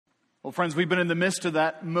Well, friends, we've been in the midst of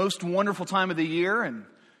that most wonderful time of the year, and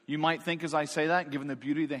you might think as I say that, given the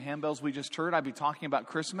beauty of the handbells we just heard, I'd be talking about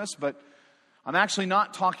Christmas, but I'm actually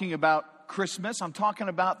not talking about Christmas. I'm talking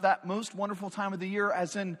about that most wonderful time of the year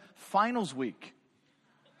as in finals week.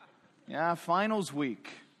 Yeah, finals week.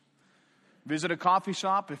 Visit a coffee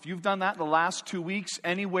shop. If you've done that the last 2 weeks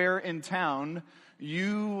anywhere in town,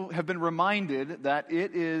 you have been reminded that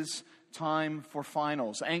it is time for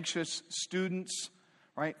finals. Anxious students,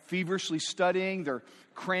 right, feverishly studying. They're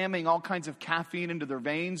cramming all kinds of caffeine into their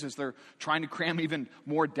veins as they're trying to cram even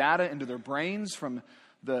more data into their brains from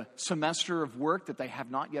the semester of work that they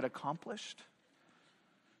have not yet accomplished.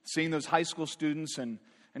 Seeing those high school students and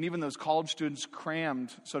even those college students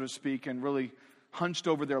crammed, so to speak, and really hunched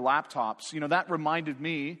over their laptops. You know, that reminded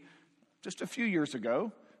me just a few years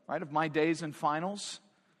ago, right, of my days in finals.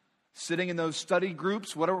 Sitting in those study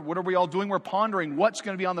groups, what are we all doing? We're pondering what's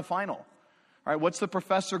going to be on the final. All right, what's the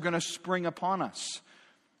professor going to spring upon us?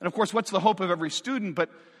 And of course, what's the hope of every student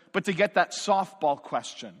but to get that softball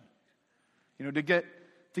question? You know, to get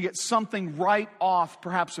something right off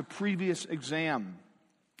perhaps a previous exam.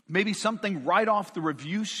 Maybe something right off the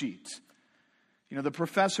review sheet. You know, the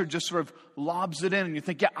professor just sort of lobs it in and you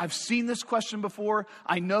think, yeah, I've seen this question before.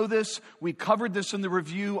 I know this. We covered this in the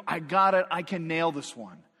review. I got it. I can nail this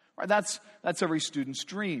one. Right? That's every student's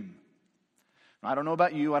dream. I don't know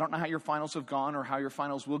about you. I don't know how your finals have gone or how your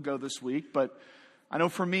finals will go this week. But I know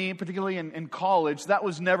for me, particularly in college, that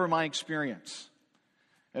was never my experience.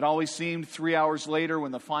 It always seemed 3 hours later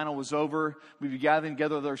when the final was over, we'd be gathering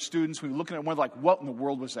together with our students. We'd be looking at one like, what in the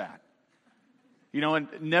world was that? You know, and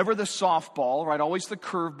never the softball, right? Always the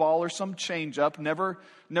curveball or some changeup.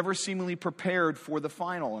 Never seemingly prepared for the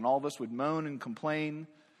final. And all of us would moan and complain.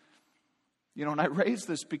 You know, and I raise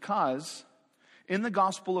this because in the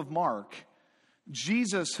Gospel of Mark,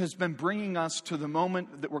 Jesus has been bringing us to the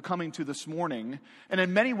moment that we're coming to this morning. And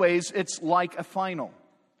in many ways, it's like a final.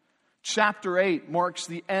 Chapter 8 marks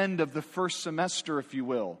the end of the first semester, if you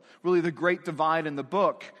will. Really the great divide in the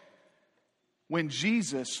book. When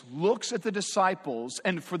Jesus looks at the disciples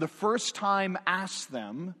and for the first time asks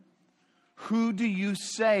them, who do you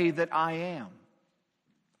say that I am?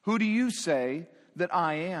 Who do you say that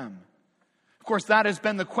I am? Of course, that has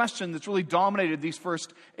been the question that's really dominated these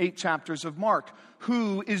first 8 chapters of Mark.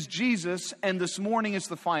 Who is Jesus? And this morning is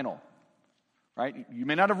the final. Right? You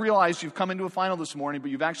may not have realized you've come into a final this morning, but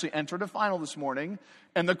you've actually entered a final this morning.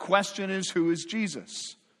 And the question is, who is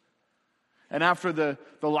Jesus? And after the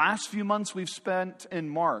last few months we've spent in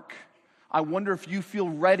Mark, I wonder if you feel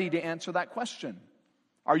ready to answer that question.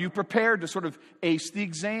 Are you prepared to sort of ace the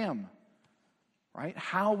exam? Right?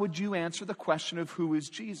 How would you answer the question of who is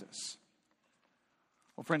Jesus?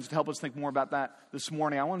 Well, friends, to help us think more about that this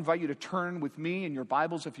morning, I want to invite you to turn with me in your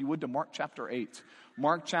Bibles, if you would, to Mark chapter 8.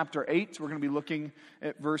 Mark chapter 8, we're going to be looking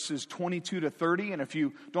at verses 22 to 30. And if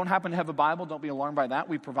you don't happen to have a Bible, don't be alarmed by that.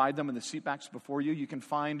 We provide them in the seatbacks before you. You can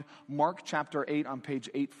find Mark chapter 8 on page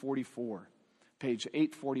 844. Page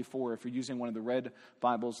 844 if you're using one of the red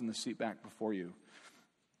Bibles in the seatback before you.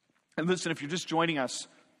 And listen, if you're just joining us,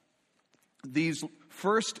 these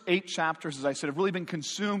first 8 chapters, as I said, have really been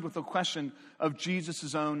consumed with the question of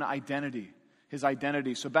Jesus' own identity, his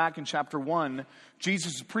identity. So back in chapter 1,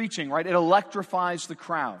 Jesus is preaching, right? It electrifies the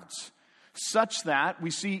crowds, such that we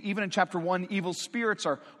see even in chapter 1, evil spirits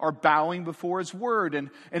are bowing before his word. And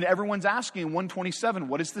everyone's asking in 127,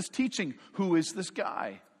 what is this teaching? Who is this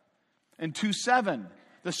guy? In 2:7,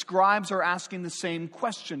 the scribes are asking the same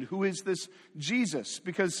question. Who is this Jesus?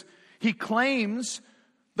 Because he claims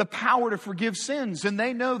the power to forgive sins. And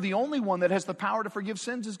they know the only one that has the power to forgive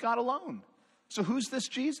sins is God alone. So who's this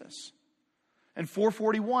Jesus? And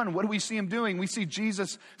 441, what do we see him doing? We see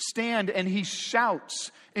Jesus stand and he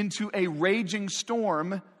shouts into a raging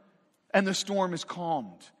storm, and the storm is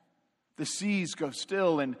calmed. The seas go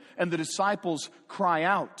still, and the disciples cry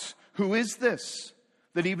out, who is this?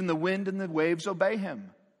 That even the wind and the waves obey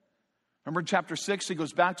him. Remember in chapter 6, he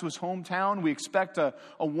goes back to his hometown. We expect a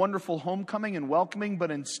wonderful homecoming and welcoming,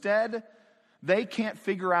 but instead, they can't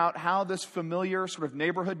figure out how this familiar sort of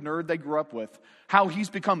neighborhood nerd they grew up with, how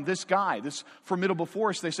he's become this guy, this formidable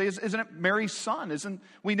force. They say, isn't it Mary's son?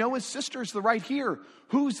 We know his sister's right here.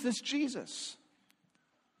 Who's this Jesus?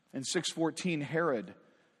 In 6:14, Herod,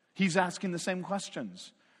 he's asking the same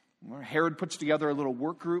questions. Herod puts together a little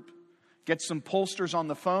work group, gets some pollsters on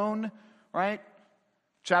the phone, right?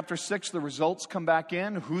 Chapter 6, the results come back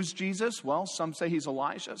in. Who's Jesus? Well, some say he's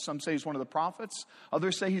Elijah. Some say he's one of the prophets.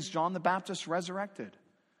 Others say he's John the Baptist resurrected.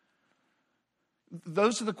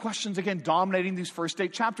 Those are the questions, again, dominating these first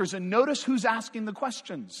 8 chapters. And notice who's asking the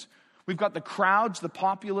questions. We've got the crowds, the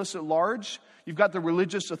populace at large. You've got the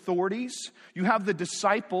religious authorities. You have the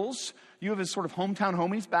disciples. You have his sort of hometown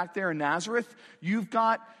homies back there in Nazareth. You've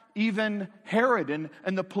got even Herod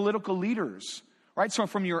and the political leaders, right? So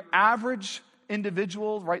from your average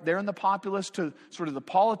individual right there in the populace to sort of the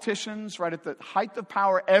politicians right at the height of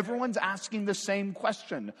power, everyone's asking the same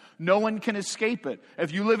question. No one can escape it.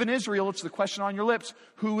 If you live in Israel, it's the question on your lips.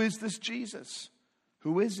 Who is this Jesus?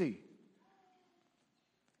 Who is he?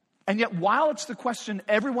 And yet, while it's the question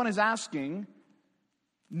everyone is asking,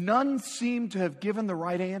 none seem to have given the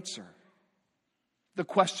right answer. The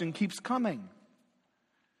question keeps coming.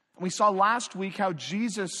 We saw last week how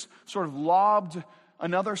Jesus sort of lobbed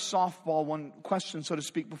another softball, one question, so to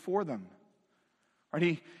speak, before them.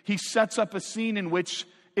 Right? He sets up a scene in which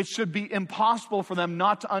it should be impossible for them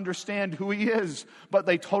not to understand who he is, but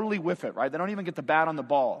they totally whiff it, right? They don't even get the bat on the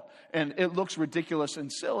ball. And it looks ridiculous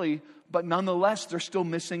and silly, but nonetheless, they're still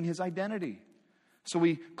missing his identity. So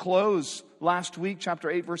we close last week, chapter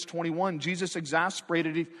 8, verse 21. Jesus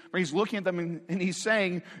exasperated, he's looking at them and he's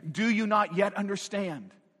saying, do you not yet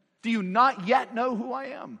understand? Do you not yet know who I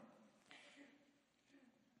am?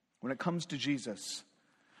 When it comes to Jesus,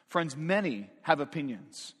 friends, many have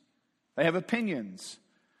opinions. They have opinions.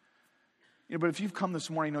 But if you've come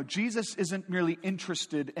this morning, Jesus isn't merely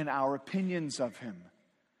interested in our opinions of him.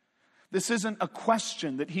 This isn't a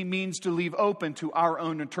question that he means to leave open to our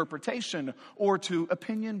own interpretation or to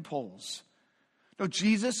opinion polls. No,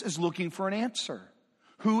 Jesus is looking for an answer.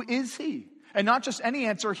 Who is he? And not just any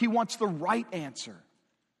answer, he wants the right answer.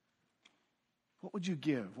 What would you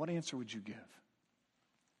give? What answer would you give?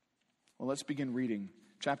 Well, let's begin reading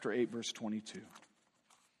chapter 8, verse 22.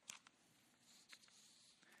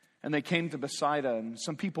 And they came to Bethsaida, and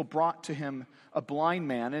some people brought to him a blind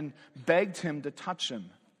man and begged him to touch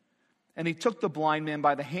him. And he took the blind man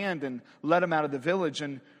by the hand and led him out of the village.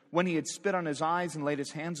 And when he had spit on his eyes and laid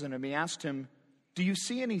his hands on him, he asked him, do you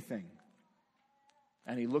see anything?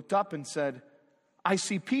 And he looked up and said, I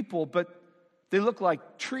see people, but they look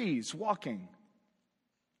like trees walking.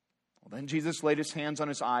 Well, then Jesus laid his hands on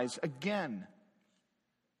his eyes again.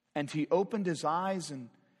 And he opened his eyes, and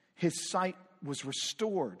his sight was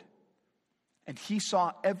restored. And he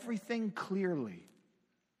saw everything clearly.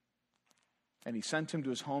 And he sent him to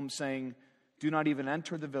his home, saying, do not even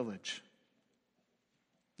enter the village.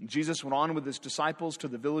 And Jesus went on with his disciples to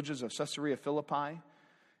the villages of Caesarea Philippi.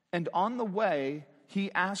 And on the way,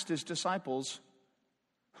 he asked his disciples,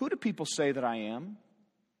 who do people say that I am?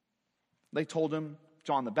 They told him,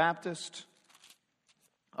 John the Baptist.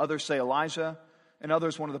 Others say Elijah, and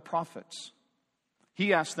others one of the prophets.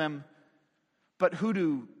 He asked them, but who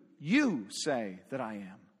do you say that I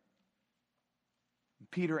am?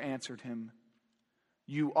 And Peter answered him,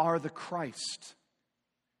 you are the Christ.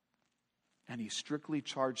 And he strictly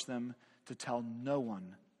charged them to tell no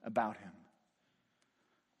one about him.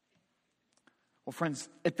 Well, friends,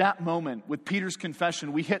 at that moment, with Peter's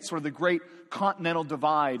confession, we hit sort of the great continental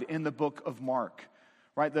divide in the book of Mark.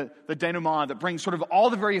 Right, the denouement that brings sort of all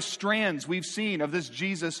the various strands we've seen of this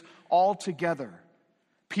Jesus all together.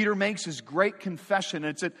 Peter makes his great confession,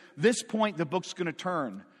 and it's at this point the book's going to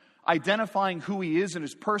turn. Identifying who he is in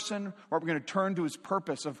his person, or we're going to turn to his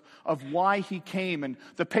purpose of why he came. And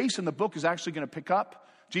the pace in the book is actually going to pick up.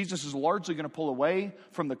 Jesus is largely going to pull away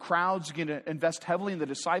from the crowds. He's going to invest heavily in the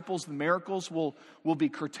disciples. The miracles will be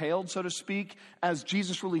curtailed, so to speak, as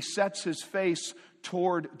Jesus really sets his face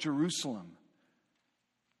toward Jerusalem.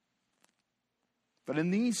 But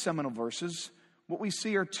in these seminal verses, what we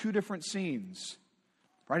see are two different scenes.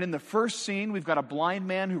 Right? In the first scene, we've got a blind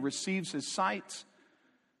man who receives his sight.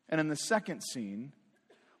 And in the second scene,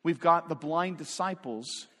 we've got the blind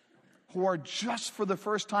disciples who are just for the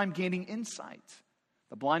first time gaining insight.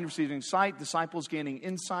 The blind receiving sight, disciples gaining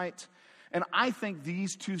insight. And I think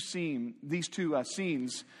these two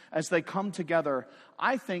scenes, as they come together,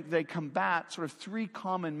 I think they combat sort of three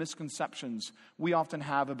common misconceptions we often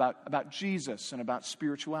have about Jesus and about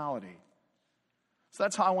spirituality. So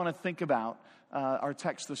that's how I want to think about our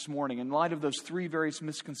text this morning in light of those three various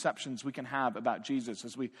misconceptions we can have about Jesus.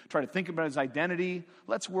 As we try to think about his identity,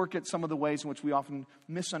 let's work at some of the ways in which we often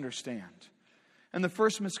misunderstand. And the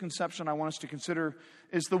first misconception I want us to consider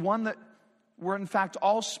is the one that we're in fact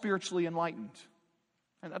all spiritually enlightened.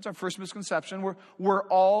 And that's our first misconception. We're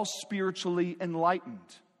all spiritually enlightened.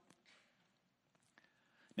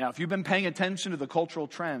 Now, if you've been paying attention to the cultural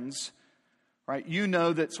trends, right, you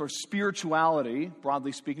know that sort of spirituality,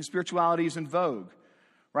 broadly speaking, spirituality is in vogue.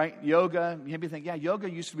 Right? Yoga, you maybe think,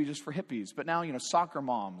 yoga used to be just for hippies, but now, soccer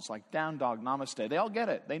moms like down dog, namaste, they all get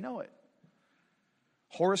it. They know it.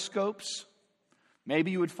 Horoscopes,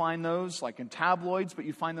 Maybe you would find those like in tabloids, but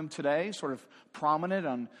you find them today sort of prominent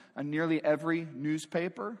on nearly every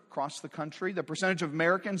newspaper across the country. The percentage of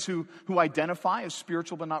Americans who identify as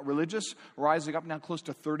spiritual but not religious rising up now close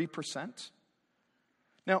to 30%.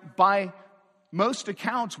 Now, by most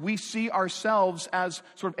accounts, we see ourselves as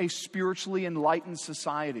sort of a spiritually enlightened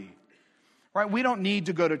society. Right? We don't need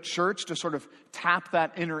to go to church to sort of tap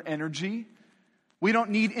that inner energy. We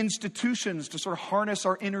don't need institutions to sort of harness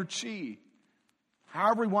our inner chi.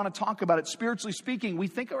 However we want to talk about it, spiritually speaking, we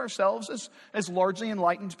think of ourselves as largely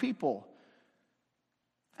enlightened people.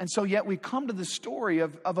 And so yet we come to the story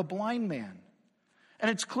of a blind man. And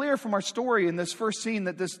it's clear from our story in this first scene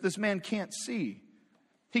that this man can't see.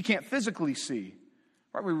 He can't physically see.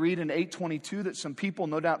 Right? We read in 8:22 that some people,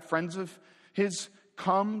 no doubt friends of his,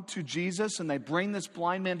 come to Jesus and they bring this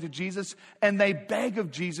blind man to Jesus and they beg of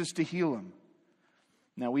Jesus to heal him.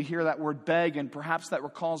 Now, we hear that word beg, and perhaps that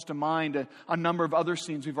recalls to mind a number of other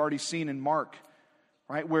scenes we've already seen in Mark,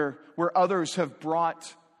 right? Where others have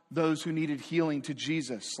brought those who needed healing to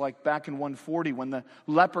Jesus, like back in 140 when the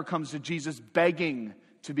leper comes to Jesus begging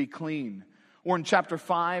to be clean. Or in chapter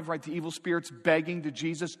 5, right, the evil spirits begging to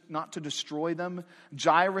Jesus not to destroy them.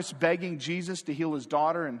 Jairus begging Jesus to heal his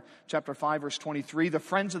daughter in chapter 5, verse 23. The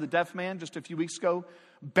friends of the deaf man just a few weeks ago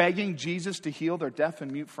begging Jesus to heal their deaf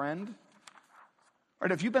and mute friend.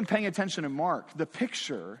 Right, if you've been paying attention in Mark, the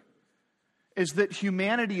picture is that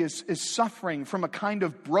humanity is suffering from a kind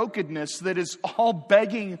of brokenness that is all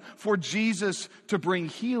begging for Jesus to bring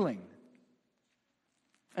healing.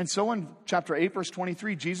 And so in chapter 8, verse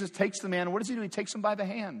 23, Jesus takes the man. What does he do? He takes him by the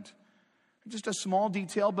hand. Just a small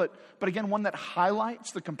detail, but again, one that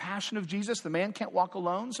highlights the compassion of Jesus. The man can't walk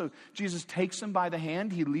alone, so Jesus takes him by the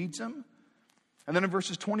hand. He leads him. And then in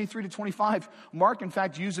verses 23 to 25, Mark, in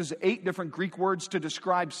fact, uses 8 different Greek words to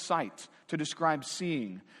describe sight, to describe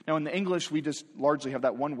seeing. Now, in the English, we just largely have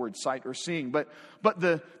that one word, sight or seeing. But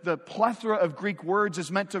the plethora of Greek words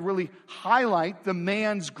is meant to really highlight the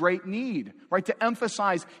man's great need, right? To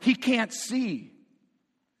emphasize he can't see.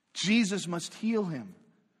 Jesus must heal him.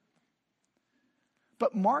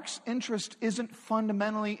 But Mark's interest isn't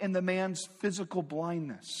fundamentally in the man's physical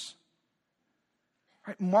blindness.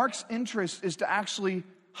 Right? Mark's interest is to actually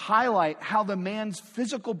highlight how the man's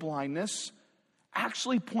physical blindness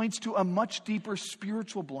actually points to a much deeper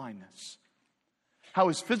spiritual blindness. How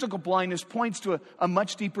his physical blindness points to a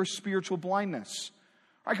much deeper spiritual blindness.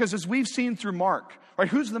 Right? Because as we've seen through Mark, right,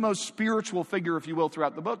 who's the most spiritual figure, if you will,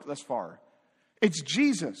 throughout the book thus far? It's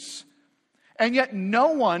Jesus. And yet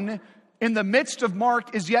no one in the midst of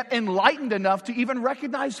Mark is yet enlightened enough to even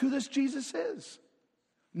recognize who this Jesus is.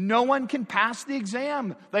 No one can pass the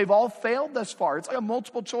exam. They've all failed thus far. It's like a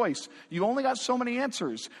multiple choice. You've only got so many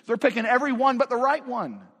answers. They're picking every one but the right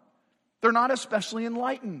one. They're not especially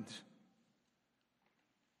enlightened.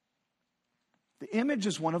 The image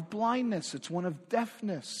is one of blindness. It's one of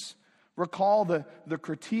deafness. Recall the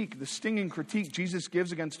critique, the stinging critique Jesus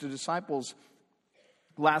gives against the disciples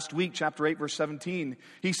last week, chapter 8, verse 17.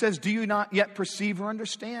 He says, "Do you not yet perceive or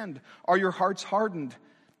understand? Are your hearts hardened?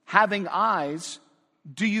 Having eyes,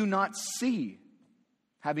 do you not see?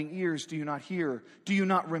 Having ears, do you not hear? Do you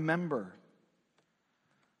not remember?"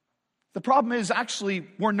 The problem is actually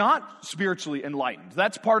we're not spiritually enlightened.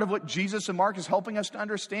 That's part of what Jesus and Mark is helping us to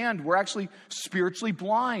understand. We're actually spiritually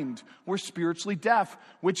blind. We're spiritually deaf,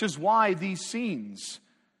 which is why these scenes,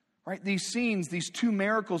 right? These scenes, these 2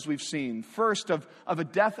 miracles we've seen. First of a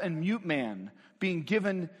deaf and mute man being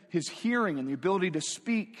given his hearing and the ability to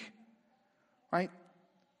speak, right?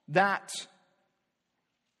 That.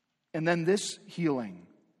 And then this healing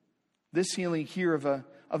here of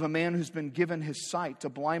a man who's been given his sight, a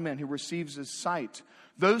blind man who receives his sight.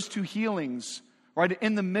 Those 2 healings, right,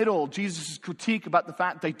 in the middle, Jesus' critique about the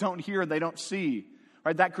fact they don't hear and they don't see.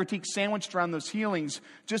 Right, that critique sandwiched around those healings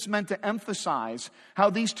just meant to emphasize how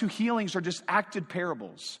these 2 healings are just acted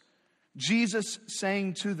parables. Jesus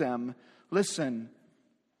saying to them, listen,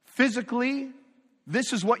 physically,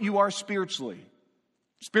 this is what you are spiritually.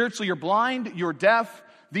 Spiritually, you're blind, you're deaf.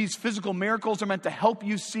 These physical miracles are meant to help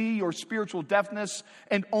you see your spiritual deafness,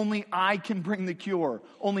 and only I can bring the cure.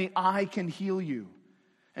 Only I can heal you.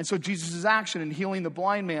 And so Jesus' action in healing the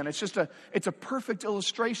blind man, it's a perfect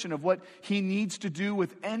illustration of what he needs to do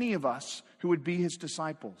with any of us who would be his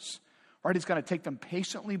disciples. Right? He's going to take them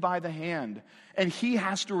patiently by the hand, and he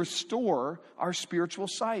has to restore our spiritual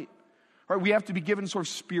sight. Right? We have to be given sort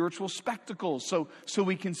of spiritual spectacles so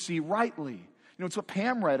we can see rightly. You know, it's what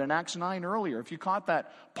Pam read in Acts 9 earlier. If you caught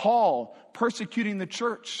that, Paul persecuting the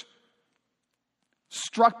church,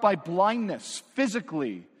 struck by blindness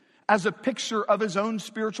physically as a picture of his own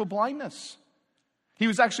spiritual blindness. He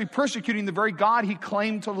was actually persecuting the very God he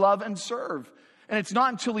claimed to love and serve. And it's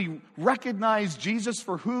not until he recognized Jesus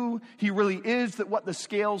for who he really is that what the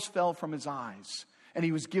scales fell from his eyes. And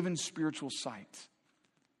he was given spiritual sight.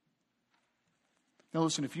 Now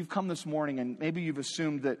listen, if you've come this morning and maybe you've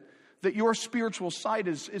assumed that your spiritual sight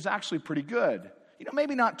is actually pretty good.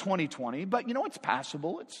 Maybe not 20/20, but it's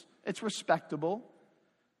passable. It's respectable.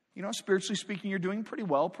 Spiritually speaking, you're doing pretty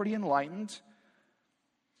well, pretty enlightened.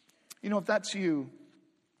 If that's you,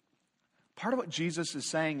 part of what Jesus is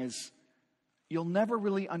saying is, you'll never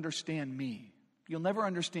really understand me. You'll never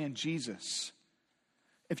understand Jesus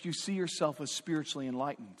if you see yourself as spiritually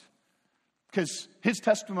enlightened. Because his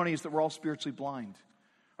testimony is that we're all spiritually blind.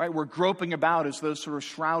 Right? We're groping about as those sort of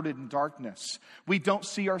shrouded in darkness. We don't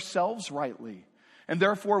see ourselves rightly. And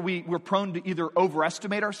therefore we're prone to either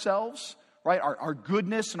overestimate ourselves, right? Our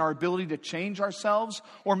goodness and our ability to change ourselves.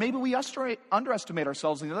 Or maybe we underestimate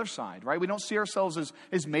ourselves on the other side, right? We don't see ourselves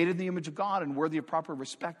as made in the image of God and worthy of proper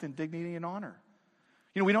respect and dignity and honor.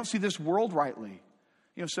 We don't see this world rightly.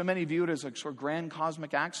 So many view it as a sort of grand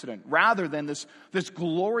cosmic accident, rather than this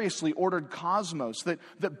gloriously ordered cosmos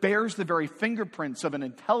that bears the very fingerprints of an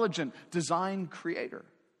intelligent, designed creator.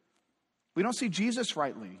 We don't see Jesus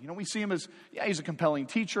rightly. We see him as, he's a compelling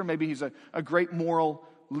teacher. Maybe he's a great moral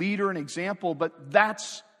leader and example, but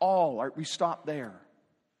that's all. Right? We stop there.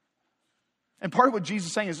 And part of what Jesus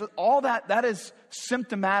is saying is that all that is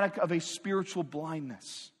symptomatic of a spiritual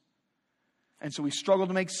blindness. And so we struggle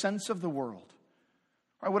to make sense of the world.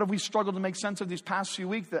 Right, what have we struggled to make sense of these past few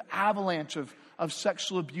weeks? The avalanche of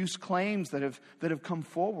sexual abuse claims that have come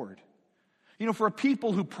forward. For a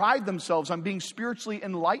people who pride themselves on being spiritually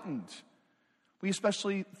enlightened, we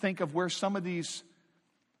especially think of where some of these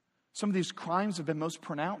crimes have been most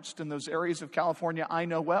pronounced in those areas of California I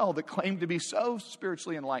know well that claim to be so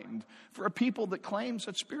spiritually enlightened. For a people that claim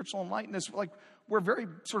such spiritual enlightenment, we're very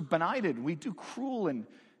sort of benighted. We do cruel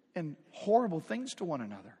and horrible things to one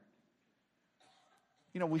another.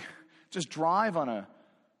 We just drive on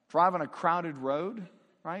a crowded road,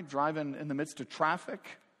 right? Drive in the midst of traffic.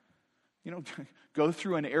 Go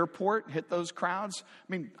through an airport, hit those crowds.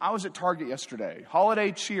 I was at Target yesterday.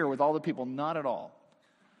 Holiday cheer with all the people. Not at all.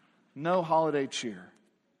 No holiday cheer.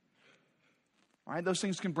 All right? Those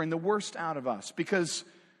things can bring the worst out of us, because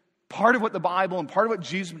part of what the Bible and part of what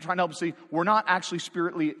Jesus is trying to help us see, we're not actually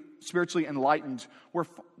spiritually enlightened.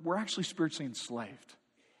 We're actually spiritually enslaved.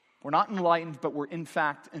 We're not enlightened, but we're in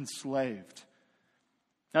fact enslaved.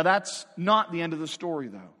 Now that's not the end of the story,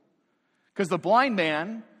 though. Because the blind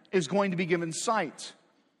man is going to be given sight.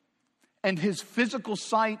 And his physical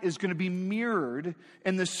sight is going to be mirrored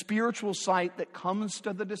in the spiritual sight that comes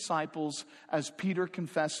to the disciples as Peter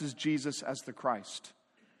confesses Jesus as the Christ.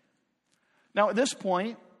 Now at this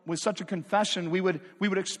point, with such a confession, we would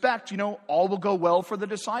expect, all will go well for the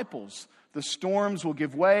disciples. The storms will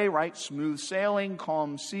give way, right? Smooth sailing,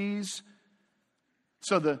 calm seas.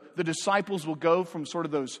 So the disciples will go from sort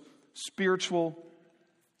of those spiritual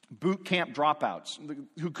boot camp dropouts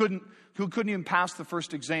who couldn't even pass the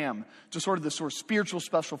first exam to sort of the sort of spiritual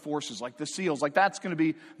special forces like the SEALs. Like that's going to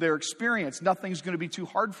be their experience. Nothing's going to be too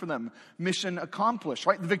hard for them. Mission accomplished,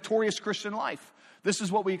 right? The victorious Christian life. This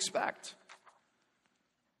is what we expect.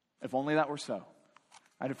 If only that were so.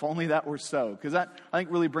 Right, if only that were so. Because that, I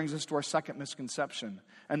think, really brings us to our second misconception.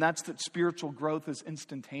 And that's that spiritual growth is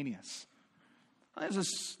instantaneous. This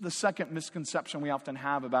is the second misconception we often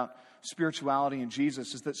have about spirituality and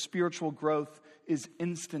Jesus, is that spiritual growth is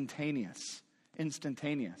instantaneous.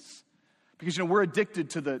 Instantaneous. Because, we're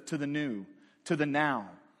addicted to the new, to the now.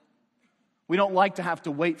 We don't like to have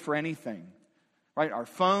to wait for anything. Right? Our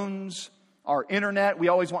phones, our internet, we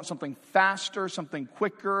always want something faster, something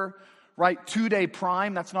quicker. Right, 2-day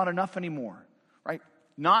Prime, that's not enough anymore, right?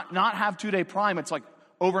 Not have 2-day Prime, it's like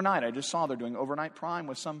overnight. I just saw they're doing overnight Prime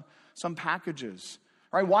with some packages.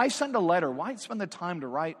 Right? Why send a letter? Why spend the time to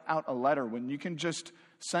write out a letter when you can just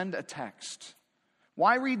send a text?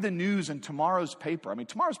 Why read the news in tomorrow's paper?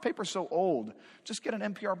 Tomorrow's paper's so old. Just get an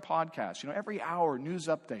NPR podcast. Every hour, news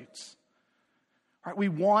updates. Right? We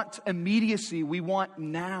want immediacy. We want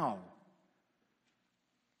now.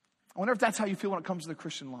 I wonder if that's how you feel when it comes to the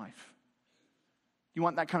Christian life. You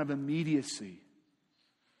want that kind of immediacy.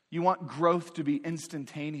 You want growth to be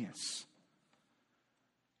instantaneous.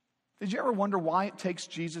 Did you ever wonder why it takes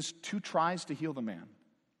Jesus 2 tries to heal the man?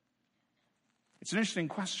 It's an interesting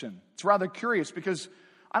question. It's rather curious because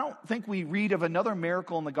I don't think we read of another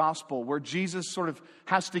miracle in the gospel where Jesus sort of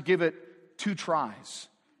has to give it 2 tries,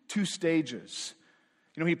 2 stages.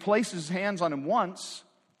 He places his hands on him once,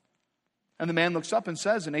 and the man looks up and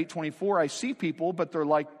says in 8:24, I see people, but they're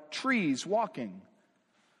like trees walking.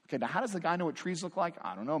 Okay, now how does the guy know what trees look like?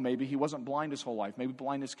 I don't know. Maybe he wasn't blind his whole life. Maybe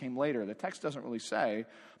blindness came later. The text doesn't really say.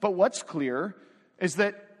 But what's clear is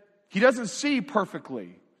that he doesn't see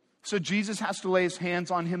perfectly. So Jesus has to lay his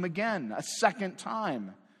hands on him again, a second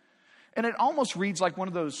time. And it almost reads like one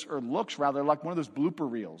of those, or looks rather, like one of those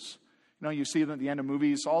blooper reels. You know, you see them at the end of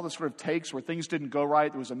movies, all the sort of takes where things didn't go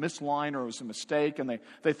right, there was a missed line or it was a mistake, and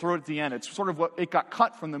they throw it at the end. It's sort of what, it got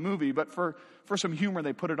cut from the movie, but for some humor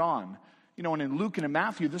they put it on. You know, and in Luke and in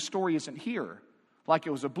Matthew, this story isn't here. Like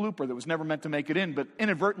it was a blooper that was never meant to make it in, but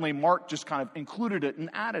inadvertently Mark just kind of included it and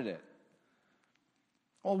added it.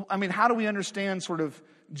 Well, I mean, how do we understand sort of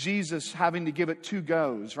Jesus having to give it two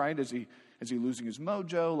goes, right? Is he losing his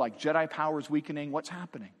mojo? Like Jedi powers weakening? What's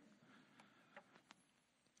happening?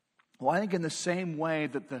 Well, I think in the same way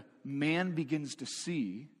that the man begins to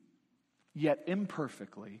see, yet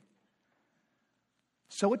imperfectly,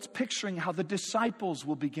 so it's picturing how the disciples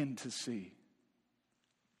will begin to see,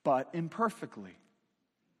 but imperfectly.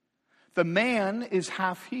 The man is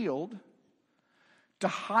half healed to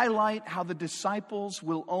highlight how the disciples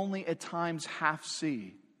will only at times half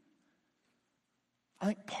see. I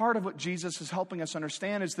think part of what Jesus is helping us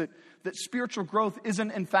understand is that spiritual growth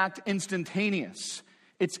isn't in fact instantaneous.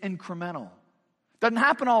 It's incremental. It doesn't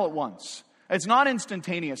happen all at once. It's not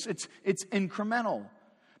instantaneous. It's incremental.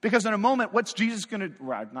 Because in a moment, what's Jesus going to,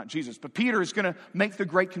 well, not Jesus, but Peter is going to make the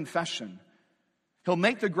great confession. He'll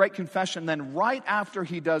make the great confession. Then right after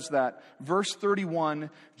he does that, verse 31,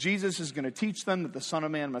 Jesus is going to teach them that the Son of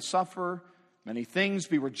Man must suffer many things,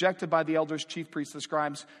 be rejected by the elders, chief priests, the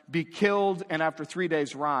scribes, be killed, and after 3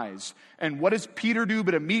 days rise. And what does Peter do?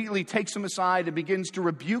 But immediately takes him aside and begins to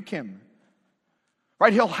rebuke him.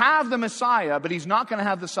 Right? He'll have the Messiah, but he's not going to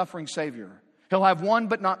have the suffering Savior. He'll have one,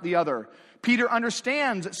 but not the other. Peter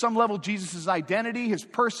understands at some level Jesus' identity, his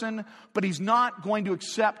person, but he's not going to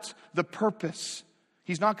accept the purpose.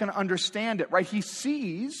 He's not going to understand it, right? He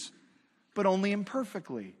sees, but only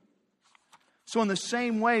imperfectly. So in the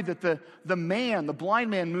same way that the blind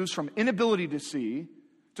man moves from inability to see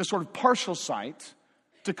to sort of partial sight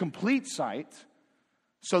to complete sight,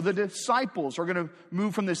 so the disciples are going to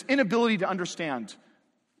move from this inability to understand,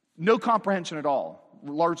 no comprehension at all,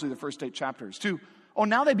 largely the first 8 chapters, to,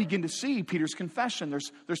 now they begin to see Peter's confession.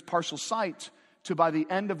 There's partial sight, to by the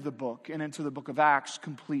end of the book and into the book of Acts,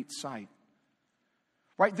 complete sight.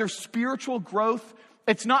 Right? There's spiritual growth.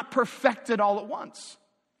 It's not perfected all at once.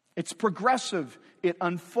 It's progressive. It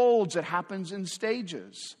unfolds. It happens in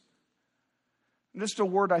stages. And just a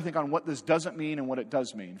word, I think, on what this doesn't mean and what it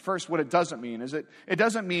does mean. First, what it doesn't mean is it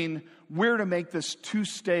doesn't mean we're to make this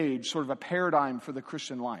two-stage sort of a paradigm for the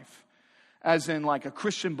Christian life. As in, like, a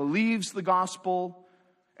Christian believes the gospel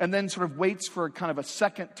and then sort of waits for kind of a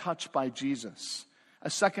second touch by Jesus, a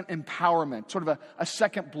second empowerment, sort of a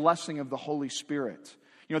second blessing of the Holy Spirit.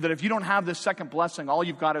 You know, that if you don't have this second blessing, all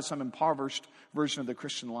you've got is some impoverished version of the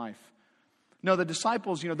Christian life. No, the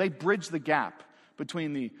disciples, they bridge the gap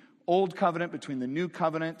between the Old Covenant, between the New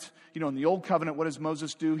Covenant. In the Old Covenant, what does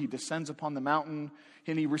Moses do? He descends upon the mountain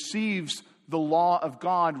and he receives the law of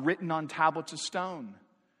God written on tablets of stone.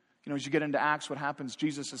 As you get into Acts, what happens?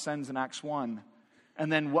 Jesus ascends in Acts 1. And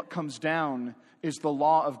then what comes down is the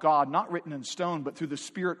law of God, not written in stone, but through the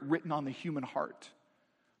Spirit written on the human heart.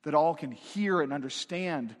 That all can hear and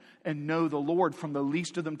understand and know the Lord, from the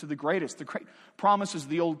least of them to the greatest. The great promises of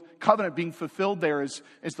the Old Covenant being fulfilled there as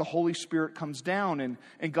the Holy Spirit comes down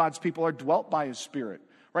and God's people are dwelt by His Spirit.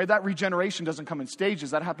 Right? That regeneration doesn't come in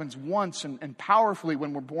stages. That happens once and powerfully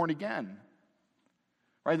when we're born again.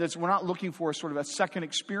 Right? We're not looking for sort of a second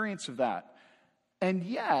experience of that. And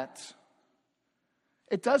yet,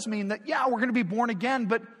 it does mean that, we're going to be born again,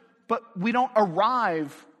 but we don't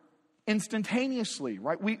arrive instantaneously,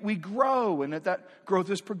 right? We grow, and that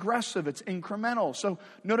growth is progressive. It's incremental. So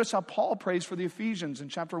notice how Paul prays for the Ephesians in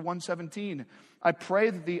chapter 1:17. I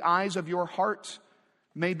pray that the eyes of your heart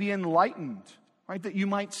may be enlightened, right? That you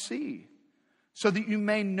might see, so that you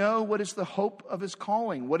may know what is the hope of His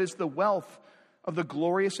calling, what is the wealth of the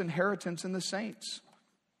glorious inheritance in the saints.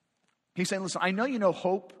 He's saying, listen, I know you know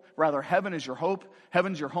hope. Rather, heaven is your hope.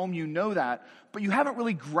 Heaven's your home. You know that. But you haven't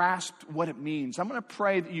really grasped what it means. I'm going to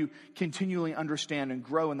pray that you continually understand and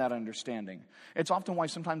grow in that understanding. It's often why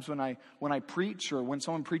sometimes when I preach, or when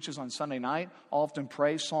someone preaches on Sunday night, I'll often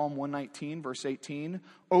pray Psalm 119, verse 18.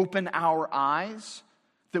 Open our eyes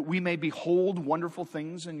that we may behold wonderful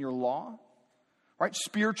things in your law. Right?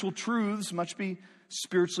 Spiritual truths must be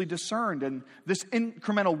spiritually discerned. And this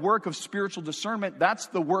incremental work of spiritual discernment, that's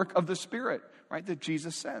the work of the Spirit, right, that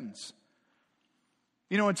Jesus sends.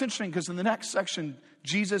 It's interesting because in the next section,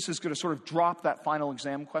 Jesus is going to sort of drop that final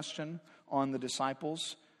exam question on the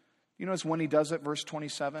disciples. You notice when he does it, verse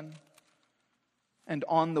 27? And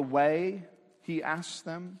on the way, he asks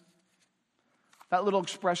them. That little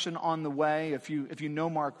expression, on the way, if you know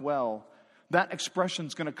Mark well, that expression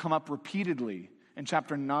is going to come up repeatedly in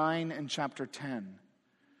chapter 9 and chapter 10.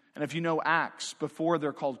 And if you know Acts, before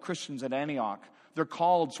they're called Christians at Antioch, they're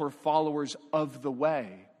called sort of followers of the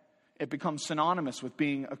way. It becomes synonymous with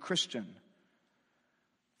being a Christian.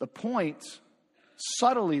 The point,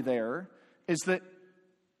 subtly there, is that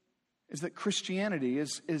Christianity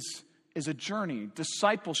is a journey.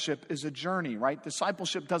 Discipleship is a journey, right?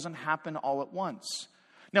 Discipleship doesn't happen all at once.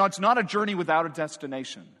 Now, it's not a journey without a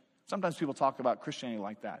destination. Sometimes people talk about Christianity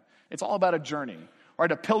like that. It's all about a journey,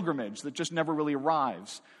 right? A pilgrimage that just never really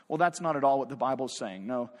arrives. Well, that's not at all what the Bible's saying.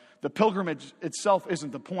 No, the pilgrimage itself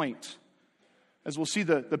isn't the point. As we'll see,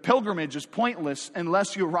 the pilgrimage is pointless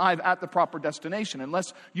unless you arrive at the proper destination,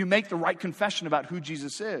 unless you make the right confession about who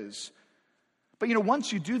Jesus is. But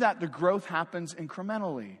once you do that, the growth happens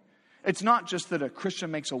incrementally. It's not just that a Christian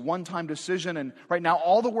makes a one-time decision and right now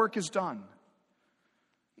all the work is done.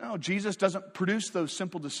 No, Jesus doesn't produce those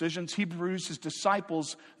simple decisions. He produces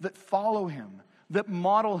disciples that follow him, that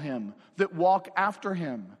model him, that walk after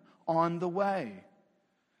him on the way,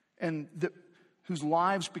 and whose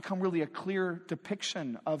lives become really a clear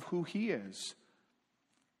depiction of who he is.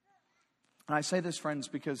 And I say this, friends,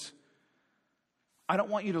 because I don't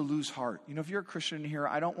want you to lose heart. If you're a Christian here,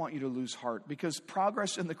 I don't want you to lose heart, because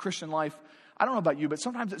progress in the Christian life, I don't know about you, but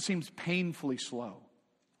sometimes it seems painfully slow.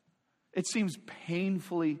 It seems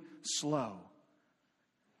painfully slow.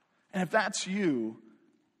 And if that's you,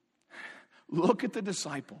 look at the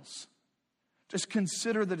disciples. Just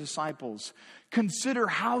consider the disciples. Consider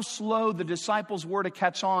how slow the disciples were to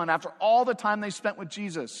catch on after all the time they spent with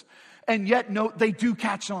Jesus. And yet, no, they do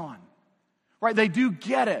catch on. Right? They do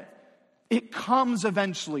get it. It comes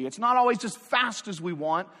eventually. It's not always as fast as we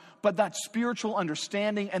want, but that spiritual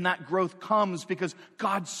understanding and that growth comes because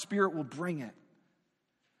God's Spirit will bring it.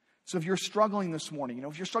 So if you're struggling this morning,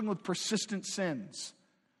 if you're struggling with persistent sins,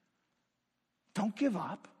 don't give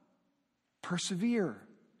up. Persevere.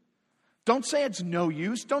 Don't say it's no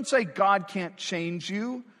use. Don't say God can't change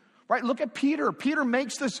you. Right? Look at Peter. Peter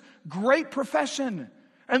makes this great profession.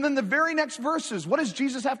 And then the very next verses, what does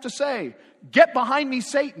Jesus have to say? Get behind me,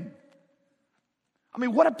 Satan. I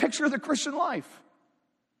mean, what a picture of the Christian life.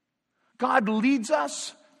 God leads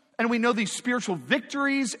us, and we know these spiritual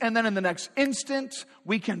victories, and then in the next instant,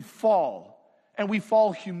 we can fall. And we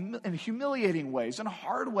fall in humiliating ways, in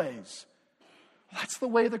hard ways. That's the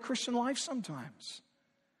way of the Christian life sometimes.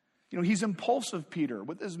 He's impulsive, Peter,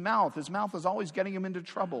 with his mouth. His mouth is always getting him into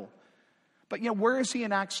trouble. But where is he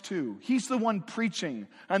in Acts 2? He's the one preaching,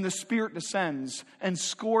 and the Spirit descends, and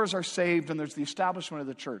scores are saved, and there's the establishment of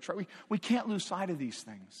the church. Right? We can't lose sight of these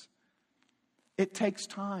things. It takes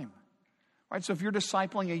time. Right? So if you're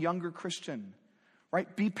discipling a younger Christian,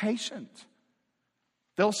 right, be patient.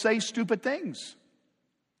 They'll say stupid things.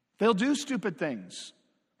 They'll do stupid things.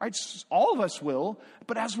 Right? All of us will.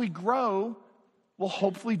 But as we grow, we'll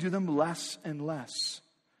hopefully do them less and less.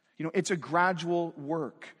 It's a gradual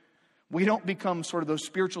work. We don't become sort of those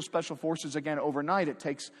spiritual special forces again overnight. It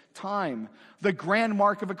takes time. The grand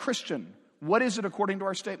mark of a Christian. What is it according to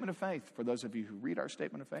our statement of faith? For those of you who read our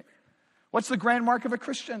statement of faith. What's the grand mark of a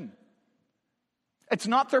Christian? It's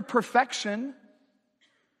not their perfection.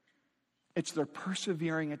 It's their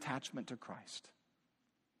persevering attachment to Christ.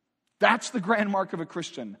 That's the grand mark of a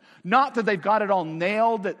Christian. Not that they've got it all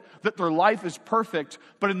nailed, that their life is perfect,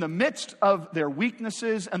 but in the midst of their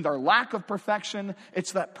weaknesses and their lack of perfection,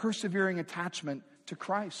 it's that persevering attachment to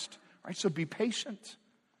Christ. Right? So be patient.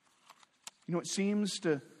 It seems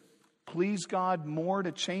to please God more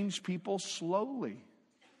to change people slowly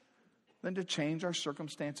than to change our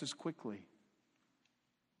circumstances quickly.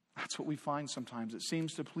 That's what we find sometimes. It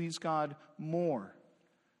seems to please God more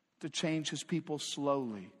to change his people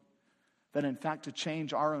slowly than in fact to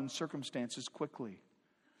change our own circumstances quickly.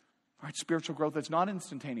 All right, spiritual growth is not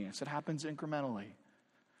instantaneous. It happens incrementally.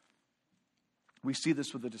 We see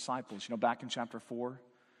this with the disciples. Back in chapter 4,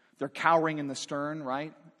 they're cowering in the stern,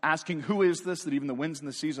 right? Asking, who is this that even the winds and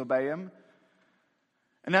the seas obey him?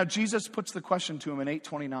 And now Jesus puts the question to him in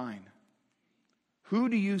 8:29. Who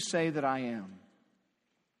do you say that I am?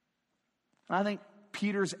 And I think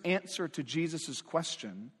Peter's answer to Jesus'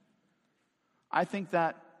 question, I think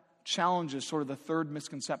that challenges sort of the third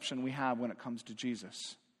misconception we have when it comes to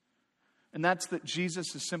Jesus. And that's that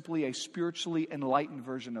Jesus is simply a spiritually enlightened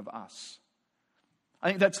version of us. I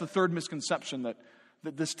think that's the third misconception that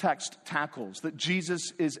this text tackles, that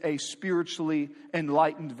Jesus is a spiritually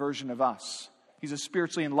enlightened version of us. He's a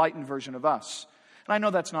spiritually enlightened version of us. And I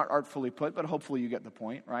know that's not artfully put, but hopefully you get the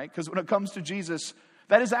point, right? Because when it comes to Jesus,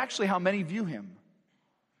 that is actually how many view him.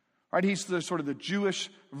 Right? He's the sort of the Jewish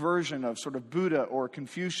version of sort of Buddha or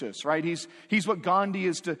Confucius, right? He's what Gandhi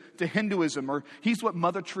is to Hinduism, or he's what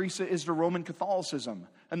Mother Teresa is to Roman Catholicism.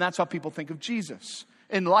 And that's how people think of Jesus.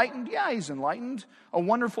 Enlightened? Yeah, he's enlightened. A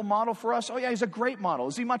wonderful model for us? Oh yeah, he's a great model.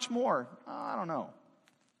 Is he much more? I don't know.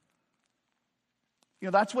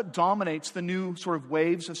 That's what dominates the new sort of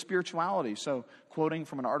waves of spirituality. So, quoting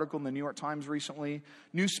from an article in the New York Times recently,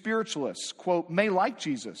 new spiritualists, quote, may like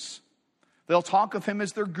Jesus. They'll talk of him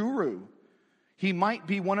as their guru. He might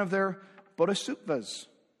be one of their bodhisattvas.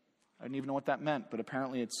 I didn't even know what that meant, but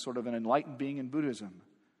apparently it's sort of an enlightened being in Buddhism.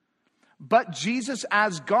 But Jesus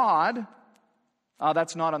as God,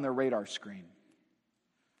 that's not on their radar screen.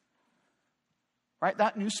 Right?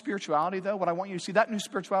 That new spirituality, though, what I want you to see, that new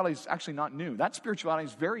spirituality is actually not new. That spirituality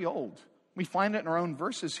is very old. We find it in our own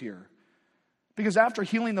verses here. Because after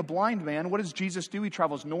healing the blind man, what does Jesus do? He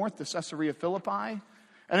travels north to Caesarea Philippi.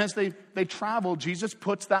 And as they travel, Jesus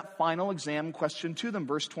puts that final exam question to them.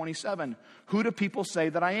 Verse 27, who do people say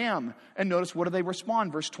that I am? And notice, what do they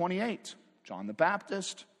respond? Verse 28, John the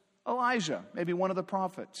Baptist, Elijah, maybe one of the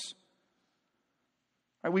prophets.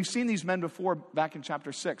 Right, we've seen these men before back in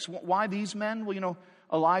chapter 6. Why these men? Well,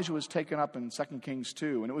 Elijah was taken up in 2 Kings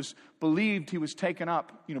 2. And it was believed he was taken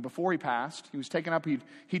up, before he passed. He was taken up,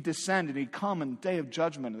 he'd descend, and he'd come in the day of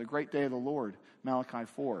judgment, the great day of the Lord, Malachi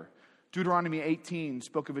 4. Deuteronomy 18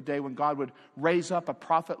 spoke of a day when God would raise up a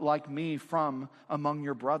prophet like me from among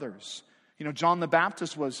your brothers. John the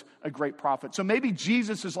Baptist was a great prophet. So maybe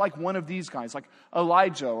Jesus is like one of these guys, like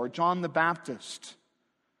Elijah or John the Baptist.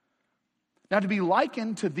 Now, to be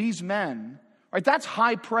likened to these men, right, that's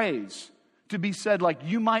high praise. To be said, like,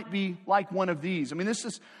 you might be like one of these. I mean,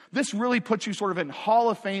 this really puts you sort of in Hall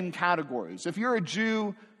of Fame categories. If you're a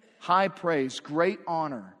Jew, high praise, great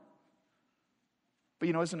honor.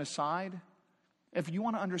 But as an aside, if you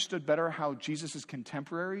want to understand better how Jesus'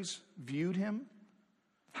 contemporaries viewed him,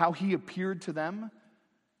 how he appeared to them,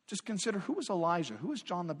 just consider, who was Elijah? Who was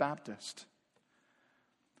John the Baptist?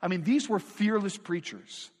 I mean, these were fearless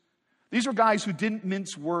preachers. These are guys who didn't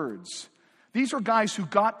mince words. These are guys who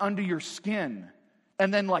got under your skin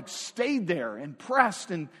and then stayed there and pressed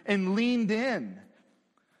and leaned in.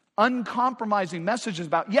 Uncompromising messages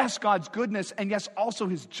about, yes, God's goodness, and yes, also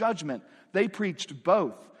his judgment. They preached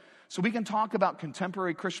both. So we can talk about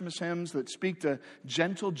contemporary Christmas hymns that speak to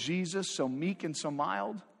gentle Jesus, so meek and so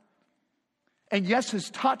mild. And yes, his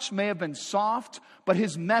touch may have been soft, but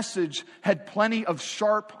his message had plenty of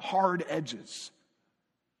sharp, hard edges.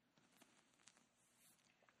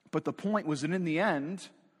 But the point was that in the end,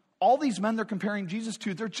 all these men they're comparing Jesus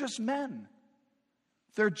to, they're just men.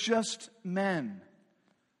 They're just men.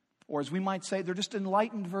 Or as we might say, they're just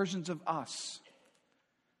enlightened versions of us.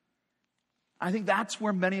 I think that's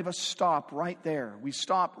where many of us stop, right there. We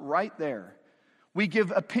stop right there. We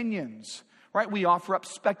give opinions, right? We offer up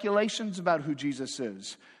speculations about who Jesus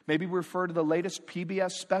is. Maybe we refer to the latest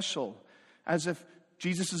PBS special as if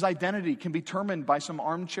Jesus' identity can be determined by some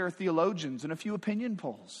armchair theologians and a few opinion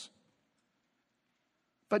polls.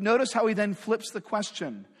 But notice how he then flips the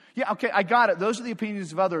question. Yeah, okay, I got it. Those are the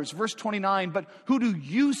opinions of others. Verse 29, but who do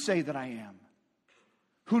you say that I am?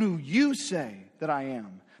 Who do you say that I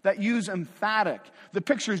am? That use emphatic. The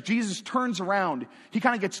picture is Jesus turns around. He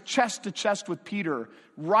kind of gets chest to chest with Peter,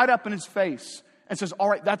 right up in his face, and says, all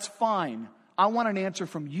right, that's fine. I want an answer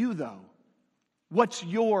from you, though. What's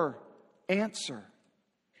your answer?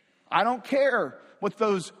 I don't care what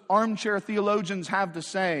those armchair theologians have to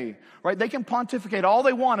say, right? They can pontificate all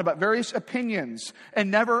they want about various opinions and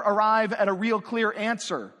never arrive at a real clear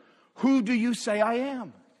answer. Who do you say I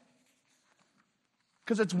am?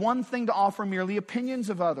 Because it's one thing to offer merely opinions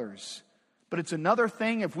of others, but it's another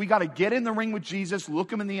thing if we got to get in the ring with Jesus,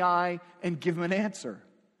 look him in the eye, and give him an answer.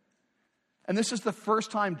 And this is the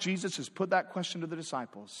first time Jesus has put that question to the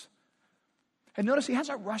disciples. And notice he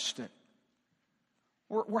hasn't rushed it.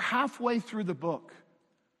 We're halfway through the book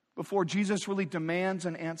before Jesus really demands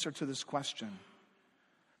an answer to this question.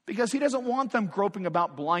 Because he doesn't want them groping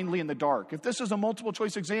about blindly in the dark. If this is a multiple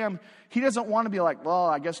choice exam, he doesn't want to be like, well,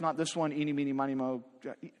 I guess not this one, eeny, meeny, miny, mo.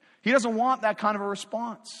 He doesn't want that kind of a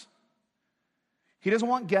response. He doesn't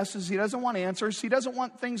want guesses. He doesn't want answers. He doesn't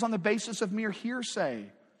want things on the basis of mere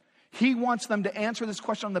hearsay. He wants them to answer this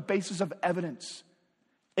question on the basis of evidence.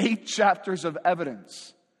 8 chapters of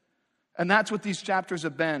evidence. And that's what these chapters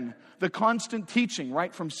have been. The constant teaching,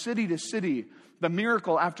 right, from city to city, the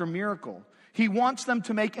miracle after miracle. He wants them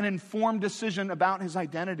to make an informed decision about his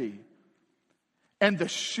identity. And the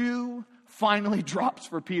shoe finally drops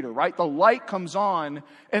for Peter, right? The light comes on,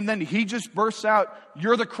 and then he just bursts out,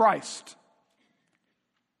 "You're the Christ."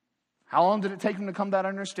 How long did it take him to come to that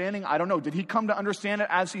understanding? I don't know. Did he come to understand it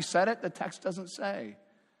as he said it? The text doesn't say.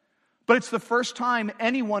 But it's the first time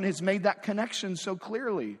anyone has made that connection so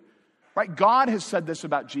clearly, right? God has said this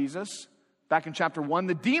about Jesus back in chapter 1.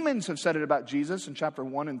 The demons have said it about Jesus in chapter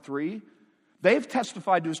 1 and 3. They've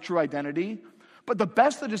testified to his true identity. But the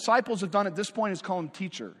best the disciples have done at this point is call him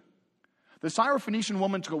teacher. The Syrophoenician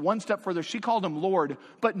woman took it one step further. She called him Lord,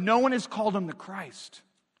 but no one has called him the Christ.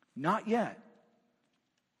 Not yet.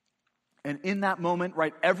 And in that moment,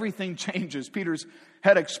 right, everything changes. Peter's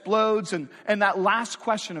head explodes, and that last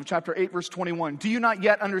question of chapter 8, verse 21, "Do you not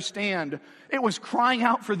yet understand?" It was crying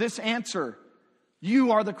out for this answer.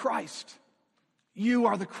 You are the Christ. You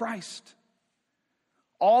are the Christ.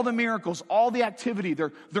 All the miracles, all the activity,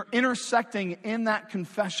 they're intersecting in that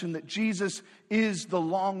confession that Jesus is the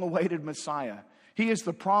long-awaited Messiah. He is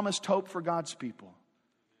the promised hope for God's people.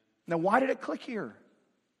 Now, why did it click here?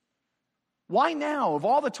 Why now, of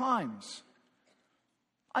all the times?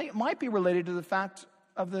 It might be related to the fact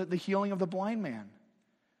of the healing of the blind man.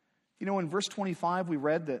 You know, in verse 25, we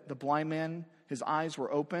read that the blind man, his eyes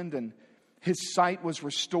were opened and his sight was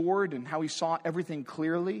restored and how he saw everything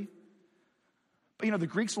clearly. But, you know, the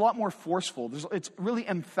Greek's a lot more forceful. It's really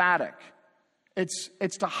emphatic.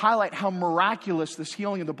 It's to highlight how miraculous this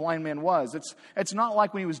healing of the blind man was. It's not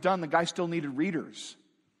like when he was done, the guy still needed readers.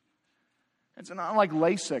 It's not like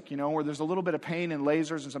LASIK, you know, where there's a little bit of pain and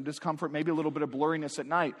lasers and some discomfort, maybe a little bit of blurriness at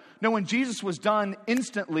night. No, when Jesus was done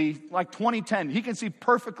instantly, like 2010, he can see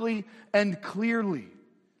perfectly and clearly.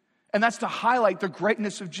 And that's to highlight the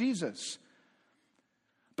greatness of Jesus.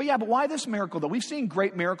 But why this miracle, though? We've seen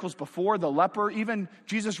great miracles before, the leper, even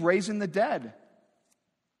Jesus raising the dead.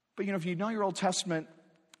 But, you know, if you know your Old Testament,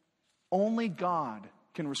 only God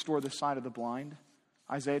can restore the sight of the blind.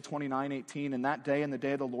 Isaiah 29:18, "In that day and the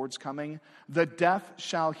day of the Lord's coming, the deaf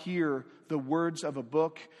shall hear the words of a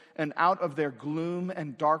book, and out of their gloom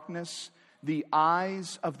and darkness, the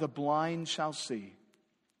eyes of the blind shall see."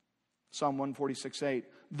 Psalm 146:8,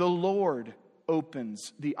 "The Lord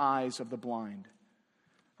opens the eyes of the blind."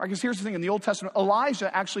 All right, because here's the thing, in the Old Testament,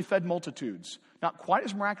 Elijah actually fed multitudes. Not quite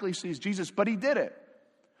as miraculously as Jesus, but he did it.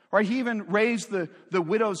 Right? He even raised the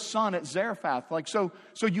widow's son at Zarephath. So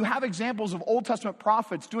you have examples of Old Testament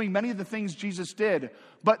prophets doing many of the things Jesus did,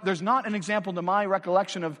 but there's not an example to my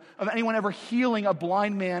recollection of anyone ever healing a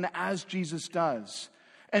blind man as Jesus does.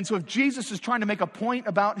 And so if Jesus is trying to make a point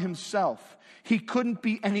about himself, he couldn't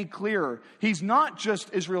be any clearer. He's not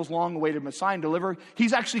just Israel's long-awaited Messiah and deliverer.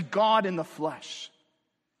 He's actually God in the flesh.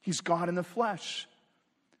 He's God in the flesh.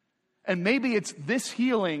 And maybe it's this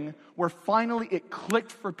healing where finally it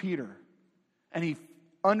clicked for Peter and he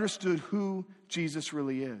understood who Jesus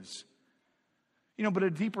really is. You know, but at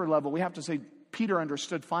a deeper level, we have to say Peter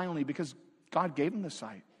understood finally because God gave him the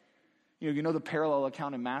sight. You know the parallel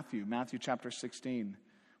account in Matthew chapter 16.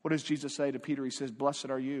 What does Jesus say to Peter? He says, "Blessed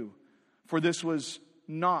are you, for this was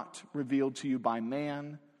not revealed to you by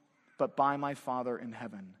man, but by my Father in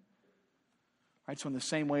heaven." Right, so in the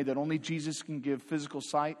same way that only Jesus can give physical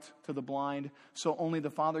sight to the blind, so only the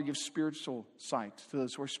Father gives spiritual sight to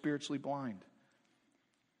those who are spiritually blind.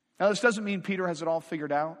 Now, this doesn't mean Peter has it all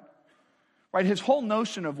figured out. Right, his whole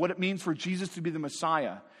notion of what it means for Jesus to be the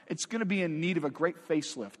Messiah, it's going to be in need of a great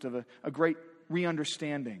facelift, of a great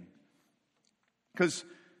re-understanding. Because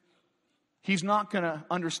he's not going to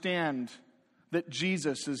understand that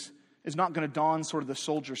Jesus is not going to don sort of the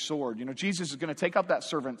soldier's sword. You know, Jesus is going to take up that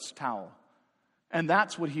servant's towel. And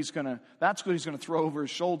that's what he's going to throw over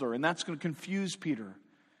his shoulder. And that's going to confuse Peter.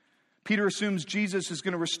 Peter assumes Jesus is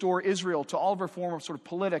going to restore Israel to all of her form of sort of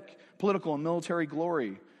political and military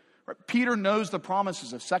glory. Right? Peter knows the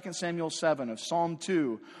promises of 2 Samuel 7, of Psalm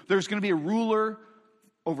 2. There's going to be a ruler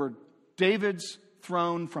over David's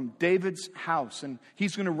throne from David's house. And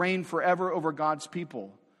he's going to reign forever over God's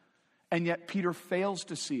people. And yet Peter fails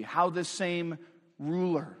to see how this same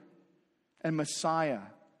ruler and Messiah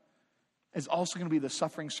is also going to be the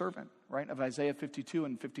suffering servant, right, of Isaiah 52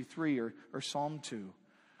 and 53 or Psalm 2.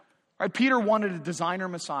 Right, Peter wanted a designer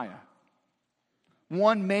Messiah,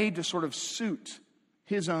 one made to sort of suit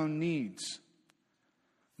his own needs.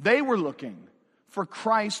 They were looking for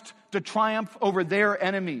Christ to triumph over their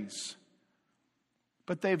enemies,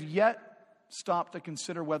 but they've yet stopped to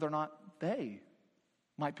consider whether or not they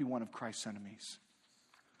might be one of Christ's enemies.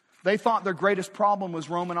 They thought their greatest problem was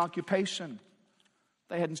Roman occupation.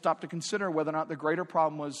 They hadn't stopped to consider whether or not the greater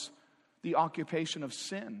problem was the occupation of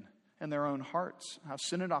sin in their own hearts, how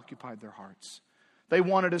sin had occupied their hearts. They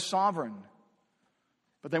wanted a sovereign,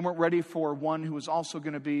 but they weren't ready for one who was also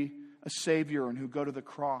going to be a Savior and who go to the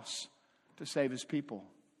cross to save his people.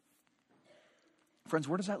 Friends,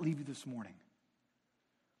 where does that leave you this morning?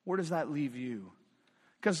 Where does that leave you?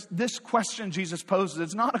 Because this question Jesus poses,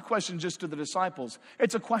 it's not a question just to the disciples.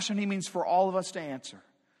 It's a question he means for all of us to answer.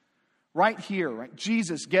 Right here, right?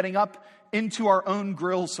 Jesus getting up into our own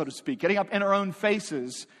grills, so to speak, getting up in our own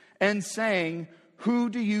faces and saying, "Who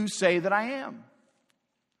do you say that I am?"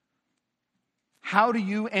 How do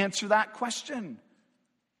you answer that question?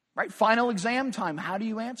 Right? Final exam time. How do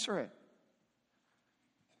you answer it?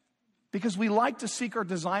 Because we like to seek our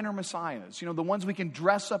designer messiahs, the ones we can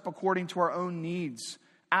dress up according to our own needs,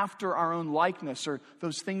 after our own likeness, or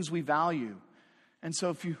those things we value. And so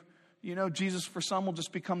if Jesus for some will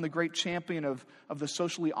just become the great champion of the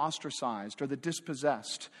socially ostracized or the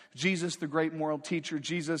dispossessed. Jesus, the great moral teacher.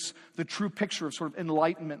 Jesus, the true picture of sort of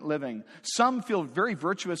enlightenment living. Some feel very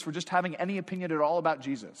virtuous for just having any opinion at all about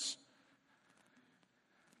Jesus.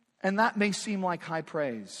 And that may seem like high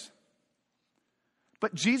praise.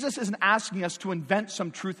 But Jesus isn't asking us to invent some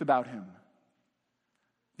truth about him.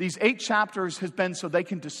 These 8 chapters has been so they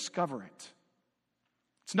can discover it.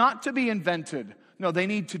 It's not to be invented. No, they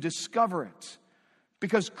need to discover it.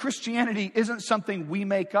 Because Christianity isn't something we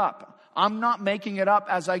make up. I'm not making it up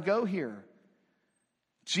as I go here.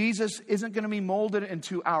 Jesus isn't going to be molded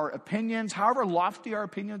into our opinions, however lofty our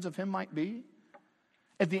opinions of him might be.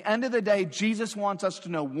 At the end of the day, Jesus wants us to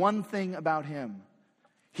know one thing about him.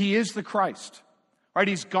 He is the Christ. Right?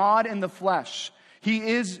 He's God in the flesh. He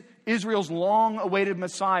is Israel's long-awaited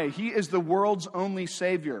Messiah. He is the world's only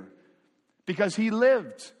Savior. Because he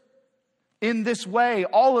lived in this way,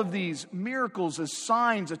 all of these miracles as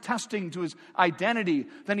signs attesting to his identity.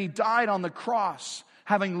 Then he died on the cross,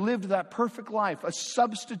 having lived that perfect life, a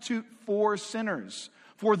substitute for sinners,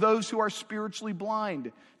 for those who are spiritually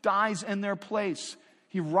blind, dies in their place.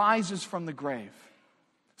 He rises from the grave.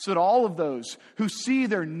 So that all of those who see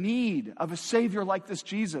their need of a Savior like this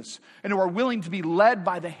Jesus and who are willing to be led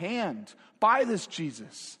by the hand by this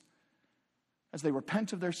Jesus, as they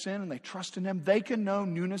repent of their sin and they trust in him, they can know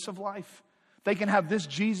newness of life. They can have this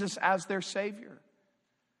Jesus as their Savior.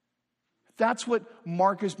 That's what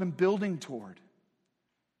Mark has been building toward.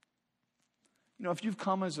 If you've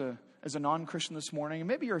come as a non-Christian this morning, and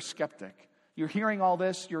maybe you're a skeptic, you're hearing all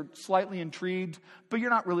this, you're slightly intrigued, but you're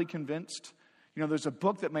not really convinced. There's a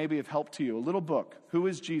book that maybe have helped to you, a little book, Who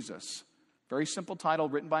is Jesus? Very simple title,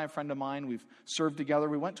 written by a friend of mine. We've served together.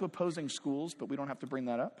 We went to opposing schools, but we don't have to bring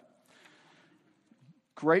that up.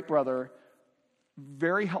 Great brother,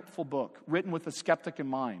 very helpful book, written with a skeptic in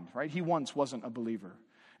mind, right? He once wasn't a believer.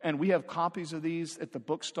 And we have copies of these at the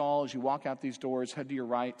bookstall. As you walk out these doors, head to your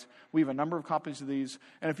right. We have a number of copies of these.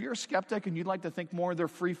 And if you're a skeptic and you'd like to think more, they're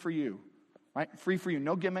free for you. Right? Free for you.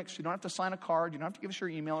 No gimmicks. You don't have to sign a card. You don't have to give us your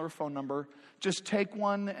email or phone number. Just take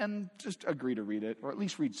one and just agree to read it, or at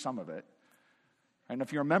least read some of it. And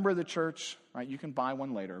if you're a member of the church, right, you can buy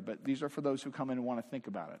one later. But these are for those who come in and want to think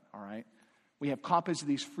about it. All right? We have copies of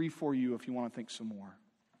these free for you if you want to think some more.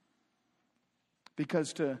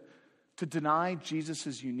 Because to deny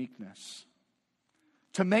Jesus' uniqueness,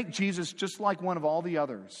 to make Jesus just like one of all the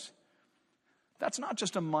others, that's not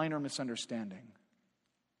just a minor misunderstanding.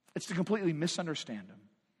 It's to completely misunderstand him.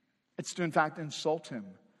 It's to, in fact, insult him.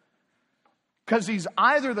 Because he's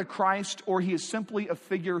either the Christ or he is simply a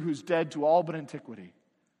figure who's dead to all but antiquity.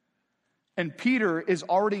 And Peter is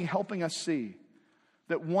already helping us see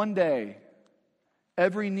that one day,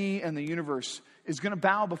 every knee in the universe is going to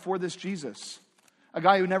bow before this Jesus. A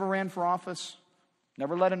guy who never ran for office,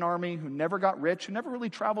 never led an army, who never got rich, who never really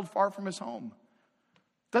traveled far from his home.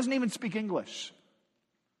 Doesn't even speak English.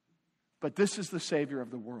 But this is the Savior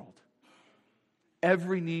of the world.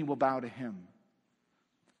 Every knee will bow to him.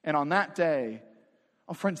 And on that day,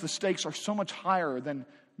 oh friends, the stakes are so much higher than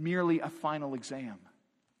merely a final exam.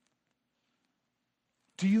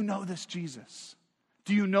 Do you know this Jesus?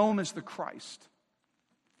 Do you know him as the Christ?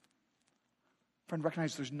 Friend,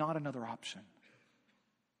 recognize there's not another option.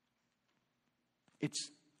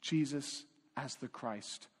 It's Jesus as the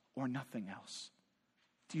Christ or nothing else.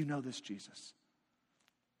 Do you know this Jesus?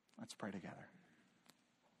 Let's pray together.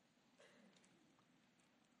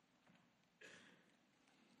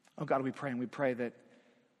 Oh God, we pray that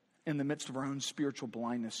in the midst of our own spiritual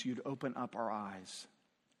blindness, you'd open up our eyes.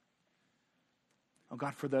 Oh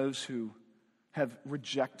God, for those who have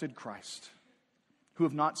rejected Christ, who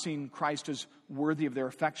have not seen Christ as worthy of their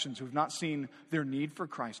affections, who have not seen their need for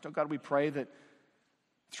Christ, oh God, we pray that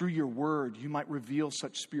through your word, you might reveal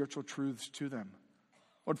such spiritual truths to them.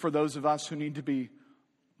 Lord, for those of us who need to be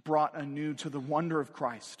brought anew to the wonder of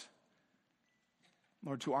Christ,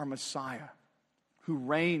 Lord, to our Messiah, who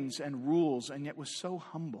reigns and rules and yet was so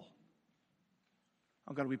humble.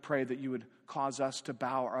 Oh God, we pray that you would cause us to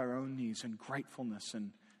bow our own knees in gratefulness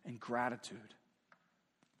and gratitude.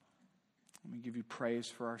 Let me give you praise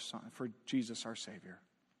for our Son, for Jesus our Savior.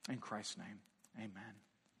 In Christ's name, amen.